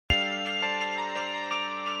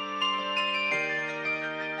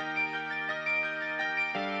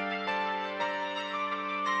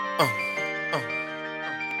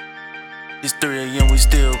It's 3 a.m. we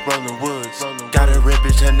still rollin' woods. Got a red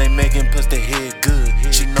bitch, her name Megan, plus the head good.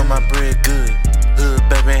 She know my bread good. Hood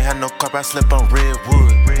baby ain't had no carp, I slept on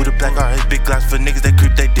redwood. With a black art, his big glass for niggas that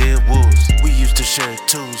creep, they dead wolves. We used to share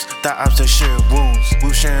tools, the ops that share wounds. We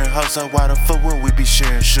was sharing hugs, so why the fuck when we be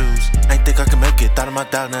sharing shoes? Ain't think I can make it, thought of my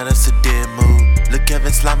dog, now that's a dead move. Look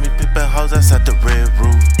Kevin slimy, pippin' hoes outside the red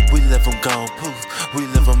roof. We left them gone poof, we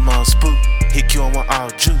leave them all spook. Hit Q on all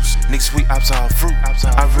juice, niggas we ops all fruit.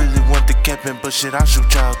 I really want the captain, but shit I'll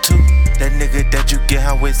shoot y'all too. That nigga that you get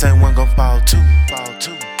high with ain't one gon' fall too.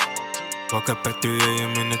 Woke up at 3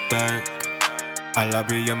 a.m. in the dark. I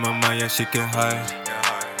lobby on my mind, yeah, she get high.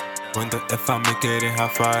 Wonder if I make it in how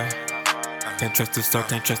far. Can't trust the soul,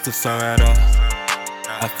 can't trust the soul at all.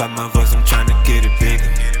 I find my voice, I'm tryna get it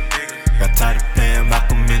bigger. Got tired of playing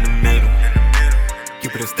Malcolm in the middle.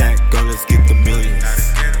 Keep it a stack, go, let's get the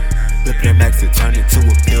millions. Flipping it max, it turn into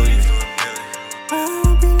a billion.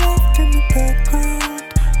 I'll be left in the background.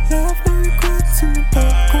 Left no regrets in the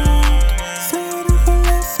background. Said if I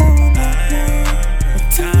less, I will not know. My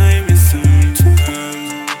time is soon to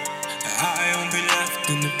come. I won't be left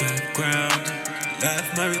in the background.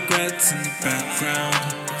 Left my regrets in the background.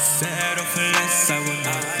 Said if I less, I will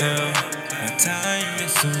not know. My time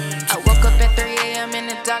is soon to I woke up at 3 a.m. in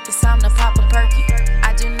the dark, it's time to pop a perky.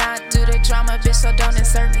 I do not do the drama, bitch, so don't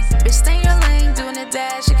insert me. Bitch, stay in your lane, doing the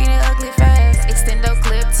dash, shaking it ugly fast. Extendo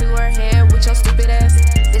clip to her head with your stupid ass.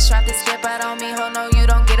 Bitch tried to step out on me, ho, no, you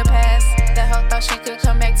don't get a pass. That hoe thought she could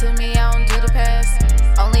come back to me, I don't do the pass.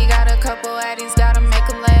 Only got a couple addies, gotta make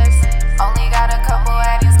them last. Only got a couple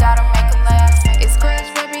addies, gotta make them last. It's crash,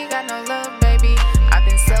 baby, got no love, baby. I've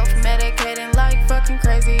been self-medicating like fucking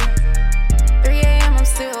crazy. 3 a.m. I'm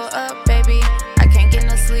still up, baby. I can't get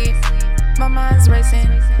no sleep, my mind's racing.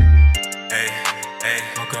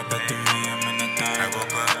 Woke up at 3 a.m. in the dark.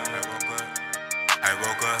 I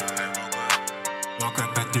woke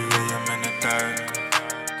up at 3 a.m. in the dark.